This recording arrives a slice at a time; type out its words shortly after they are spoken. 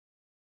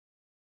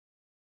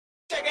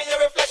Checking your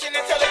reflection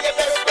and telling your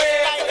best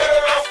friend, like,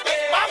 girl, I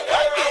spent my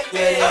fucking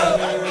day.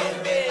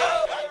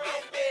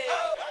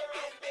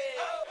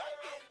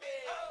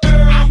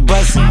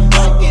 Bust it,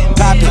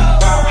 pop it,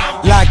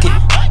 lock it,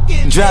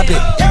 drop it.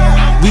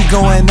 We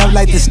going up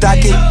like the stock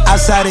it.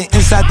 Outside and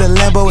inside the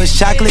Lambo is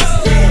chocolate.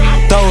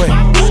 Throw it,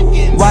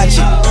 watch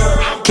it,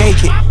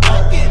 cake it,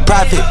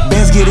 profit.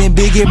 Bands getting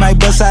big, it might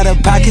bust out of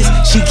pockets.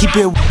 She keep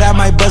it, I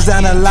might bust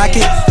down a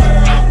locket.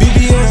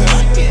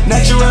 BBL,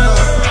 natural,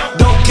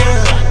 don't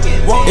care.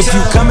 If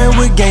you coming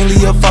with gang,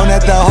 leave your phone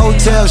at the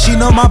hotel. She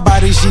know my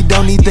body, she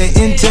don't need the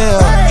intel.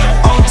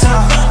 On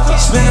top,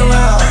 spin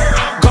around,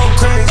 go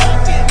crazy,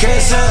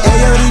 carousel.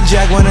 AOD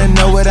Jack wanna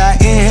know what I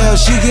inhale.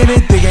 She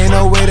getting thick, ain't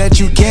no way that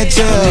you can't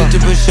tell. Need to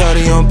put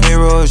shawty on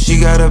payroll, she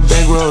got a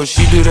bankroll.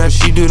 She do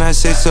not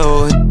say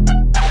so.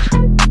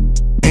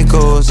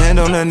 Ankles, hand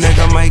on her neck,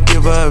 I might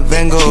give her a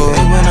Van Gogh.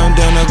 And when I'm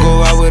done, I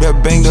go out with a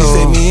bang though. She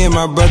say me and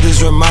my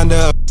brothers remind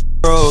her of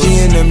bro. She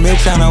in the mid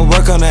tryna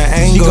work on her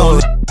angle.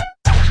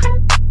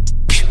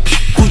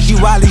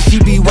 Wally, she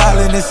be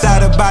wildin'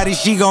 inside her body.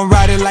 She gon'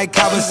 ride it like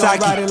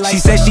Kawasaki. She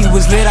said she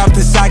was lit off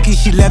the sake.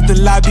 She left the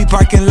lobby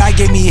parking lot,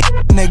 gave me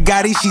in the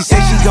Gotti. She said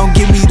she gon'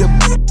 give me the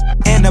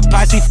and the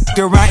posse f***ed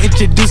around,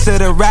 introduced her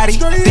to Roddy.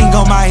 Thing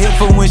on my hip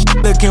for when she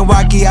looking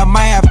wacky. I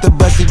might have to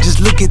bust it, just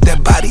look at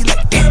that body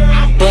like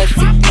damn. Bust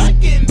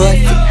it, bust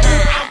it,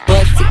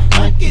 bust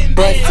it,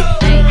 bust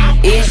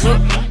it. Is you?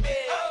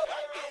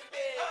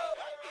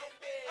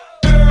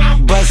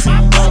 Bust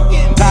it,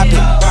 pop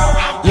it,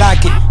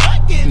 lock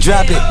it,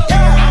 drop it.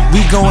 We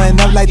going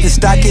up like the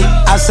stock it.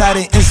 Outside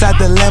and inside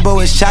the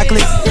Lambo is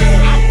chocolate.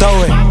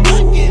 Throw it,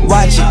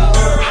 watch it,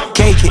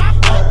 cake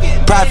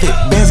it, profit.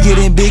 Bands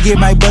getting big, it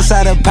might bust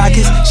out of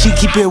pockets. She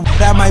keep it,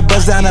 I might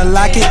bust down a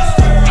locket.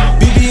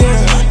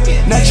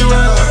 BBL,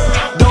 natural,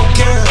 don't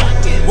care.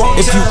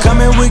 If you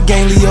coming with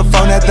gang, leave your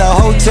phone at the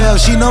hotel.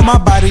 She know my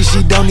body,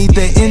 she don't need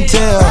the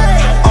intel.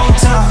 On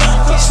top,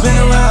 spin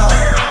around,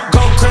 go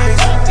crazy.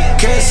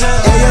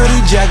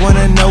 AOD Jack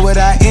wanna know what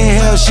I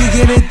inhale. She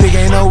getting thick,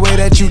 ain't no way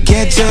that you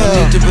can't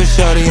tell. Need to put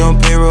shawty on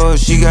payroll,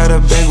 she got a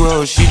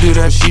bankroll. She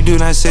do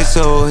not say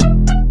so.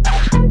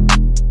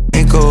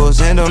 Ankles,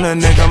 hand on her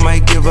neck, I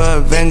might give her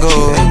a Van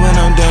Gogh. And when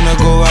I'm done, I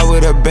go out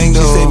with a bang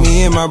though. She say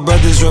me and my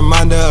brothers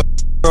remind her of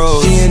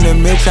bro. She in the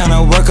mid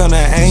tryna work on her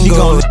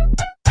angle.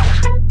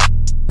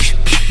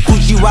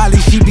 Wally,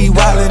 she be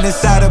wildin'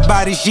 inside her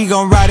body. She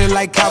gon' ride it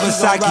like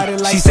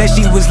Kawasaki. She said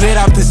she was lit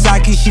off the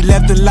sake. She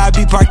left the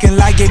lobby parking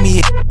lot, gave me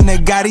in the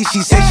Gotti.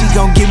 She said she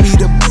gon' give me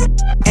the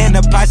and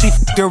the posse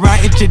f***ed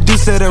around,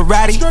 introduced her to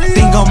Roddy.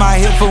 Thing on my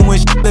hip for when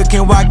she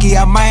looking wacky.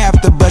 I might have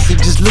to bust it,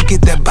 just look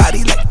at that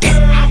body like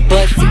damn.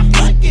 Bust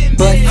it,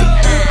 bust it,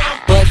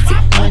 bust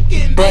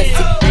it, bust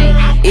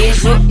it.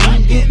 Is you?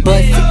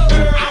 Bust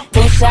it.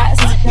 2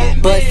 shots, bust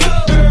it, bust it,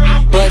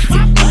 bust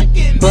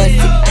it, bust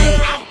it.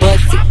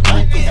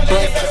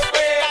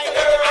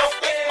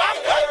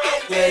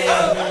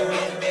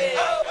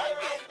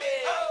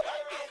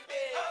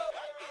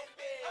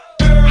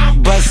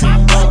 Bust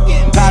it,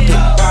 pop it,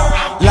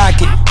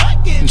 lock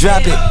it,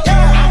 drop it.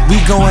 We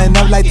going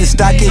up like the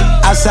stock it.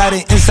 Outside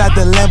and inside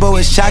the Lambo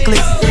is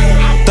chocolate.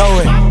 Throw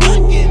it,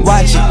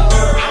 watch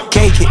it,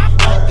 cake it,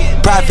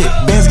 profit.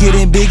 Bands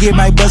getting big, it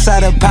might bust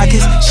out of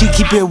pockets. She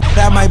keep it,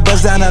 I might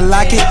bust down a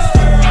locket.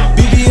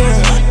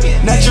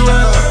 BBL,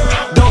 natural,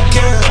 don't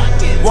care.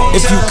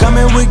 If you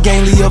coming with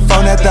gang, leave your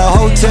phone at the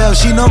hotel.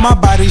 She know my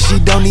body, she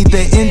don't need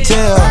the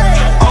intel.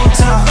 On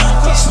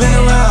top, spin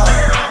around,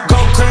 go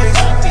crazy,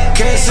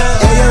 carousel.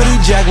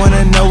 AOD Jack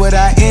wanna know what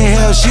I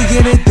inhale. She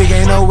getting thick,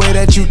 ain't no way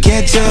that you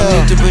can't tell.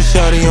 Need to put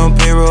shawty on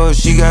payroll,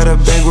 she got a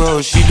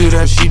bankroll. She do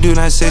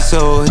not say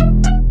so.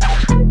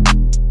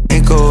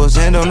 Ankles,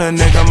 hand on her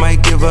neck, I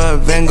might give her a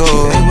Van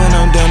Gogh. And when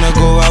I'm done, I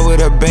go out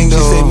with a bang though.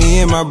 She say me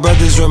and my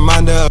brothers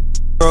remind her of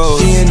bro.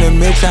 She in the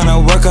mid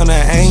tryna work on her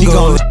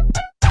angle.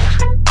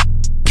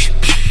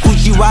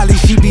 Wally,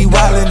 she be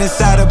wildin'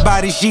 inside her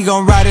body. She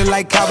gon' ride it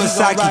like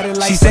Kawasaki.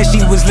 She said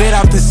she was lit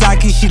off the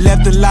sake. She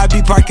left the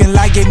lobby parking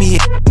lot, gave me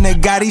in the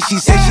Gotti. She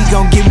said she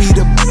gon' give me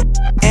the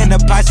and the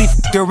posse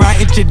f***ed around,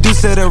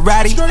 introduced her to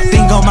Roddy.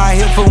 Thing on my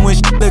hip for when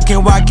she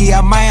looking wacky.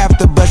 I might have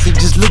to bust it,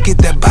 just look at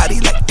that body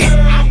like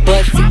damn.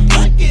 Bust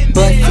it,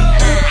 bust it,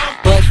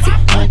 bust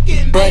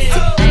it, bust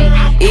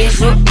it. Is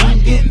you?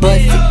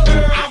 Bust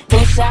it.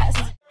 2 shots.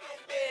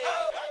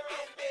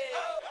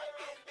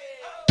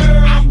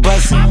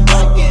 Bust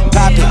it,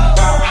 pop it,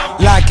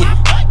 lock it,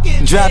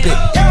 drop it.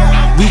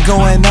 We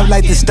going up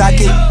like the stock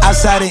it.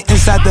 Outside and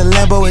inside the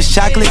Lambo is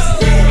chocolate.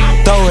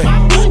 Throw it,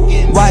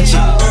 watch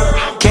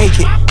it, cake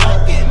it,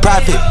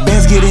 profit.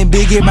 Bands getting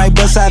big, it might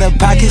bust out of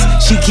pockets.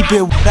 She keep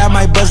it, I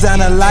might bust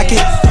down a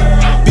locket.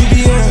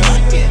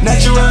 BBL,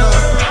 natural,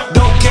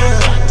 don't care.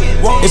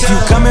 If you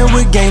coming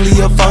with gang, leave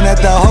your phone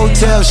at the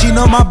hotel. She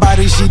know my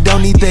body, she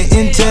don't need the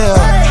intel.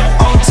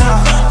 On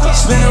top,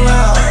 spin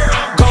around,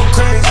 go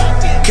crazy.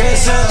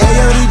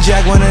 AOD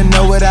Jack wanna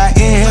know what I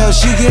inhale.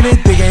 She getting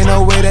thick, ain't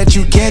no way that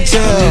you can't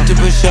tell. Need to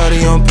put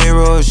shawty on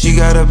payroll, she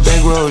got a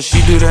bankroll.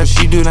 She do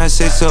not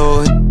say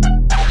so.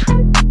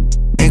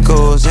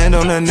 Ankles, hand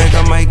hand on her neck,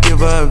 I might give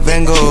her a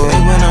Van Gogh.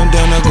 And when I'm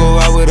done, I go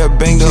out with a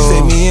bang though. She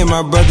say me and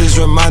my brothers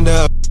remind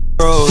her of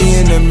bro. She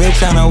in the mid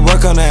tryna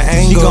work on her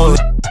angle.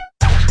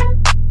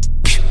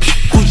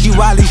 She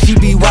Wally, she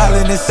be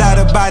wildin' inside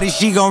her body.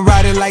 She gon'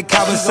 ride it like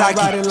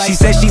Kawasaki. She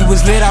said she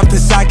was lit off the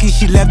sake.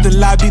 She left the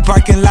lobby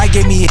parking lot,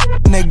 gave me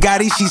in the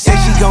Gotti. She said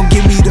she gon'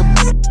 give me the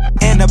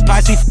and the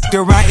posse f***ed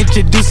around,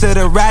 introduce her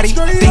to Roddy.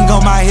 Thing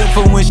on my hip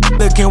for when she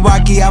looking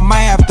wacky. I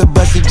might have to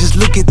bust it, just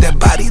look at that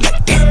body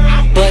like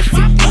damn. Bust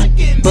it, bust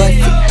it,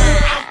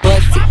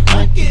 bust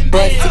it,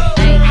 bust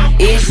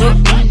it. Is your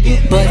bust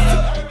it?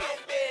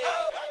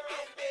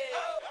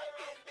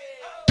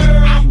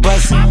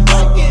 Bust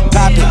it,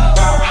 pop it,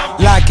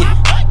 lock it,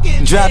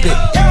 drop it.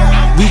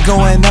 We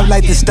going up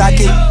like the stock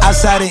it.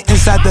 Outside and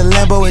inside the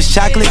Lambo is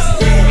chocolate.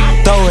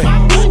 Throw it,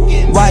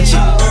 watch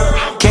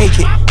it, cake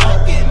it.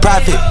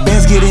 Profit,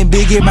 bands getting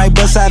big, it might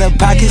bust out her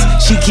pockets.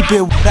 She keep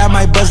it, I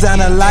might bust down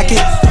her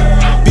locket.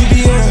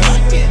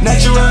 BBL,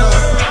 natural,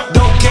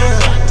 don't care.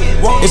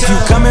 If you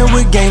coming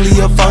with gang, leave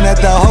your phone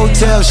at the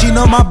hotel. She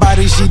know my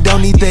body, she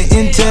don't need the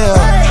intel.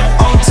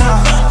 On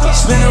time,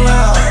 spin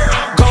around,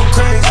 go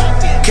crazy.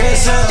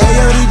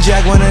 Ayo,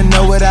 Jack wanna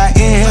know what I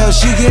inhale.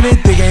 She getting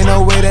thick, ain't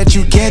no way that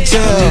you can't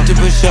tell. I need to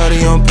put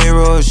shawty on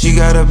payroll, she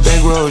got a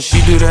bankroll.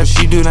 She do that,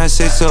 she do not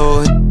say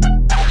so.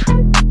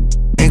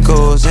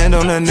 Ankles, hand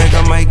on her neck,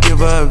 I might give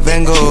her a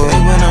Van Gogh.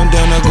 And when I'm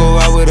done, I go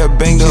out with a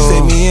bang though. She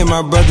say me and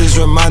my brothers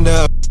remind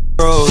her of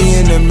bro. She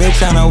in the mid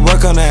tryna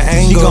work on her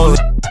angle.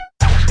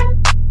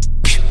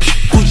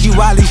 She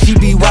Wally, she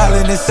be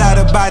wildin' inside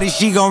her body.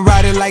 She gon'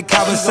 ride it like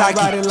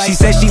Kawasaki. She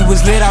said she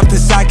was lit off the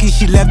sake.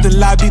 She left the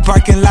lobby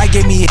parking lot,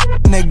 gave me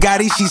in the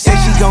Gotti. She said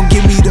she gon'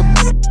 give me the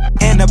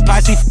and the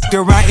posse f***ed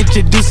around,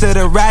 introduce her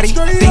to Roddy.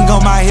 Thing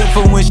on my hip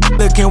for when she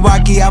looking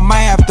wacky. I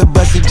might have to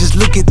bust it, just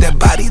look at that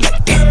body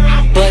like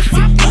damn. Bust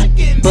it, bust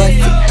it, bust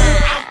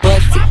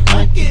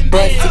it,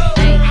 bust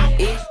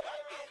it.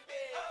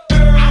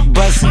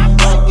 Bust it,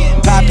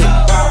 pop it,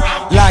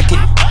 lock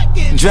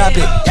it, drop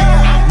it.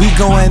 We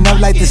going up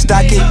like the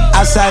stock it.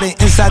 Outside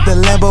and inside the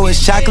Lambo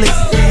is chocolate.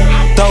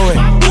 Throw it,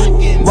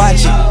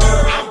 watch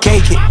it,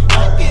 cake it.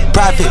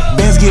 Profit,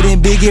 bands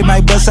getting big, it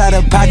might bust out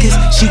her pockets.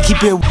 She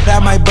keep it, I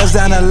might bust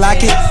down her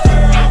locket.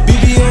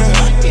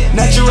 BBL,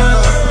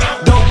 natural,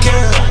 don't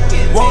care.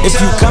 If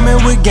you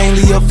coming with gang,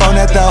 leave your phone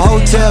at the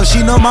hotel.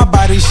 She know my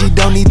body, she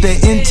don't need the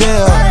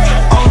intel.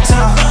 On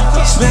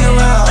time, spin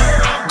around,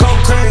 go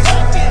crazy.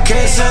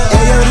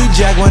 Ayo,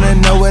 Jack wanna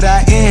know what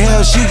I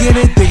inhale. She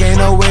getting thick, ain't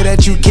no way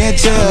that you can't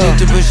tell. I need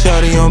to put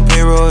shawty on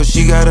payroll,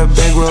 she got a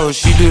bankroll.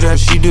 She do that,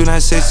 she do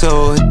not say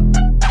so.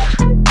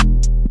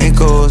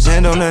 Ankles,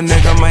 hand on her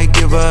neck, I might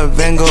give her a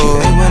Van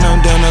Gogh. And when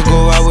I'm done, I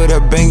go out with a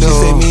bang though. She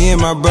say me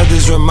and my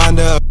brothers remind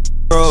her of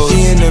bro.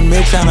 She in the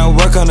mid tryna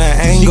work on her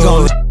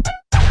angle.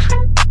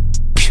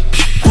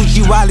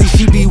 She Wally,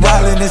 she be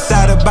wildin'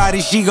 inside her body.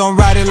 She gon'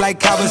 ride it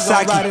like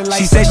Kawasaki.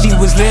 She said she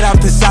was lit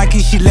off the sake.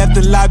 She left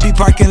the lobby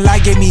parking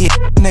lot, gave me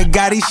in the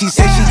Gotti. She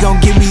said she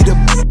gon' give me the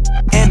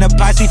and the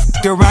posse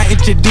f***ed around,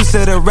 introduce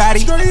her to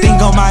Roddy.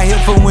 Thing on my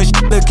hip for when she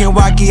looking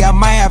wacky. I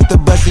might have to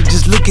bust it,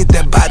 just look at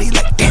that body.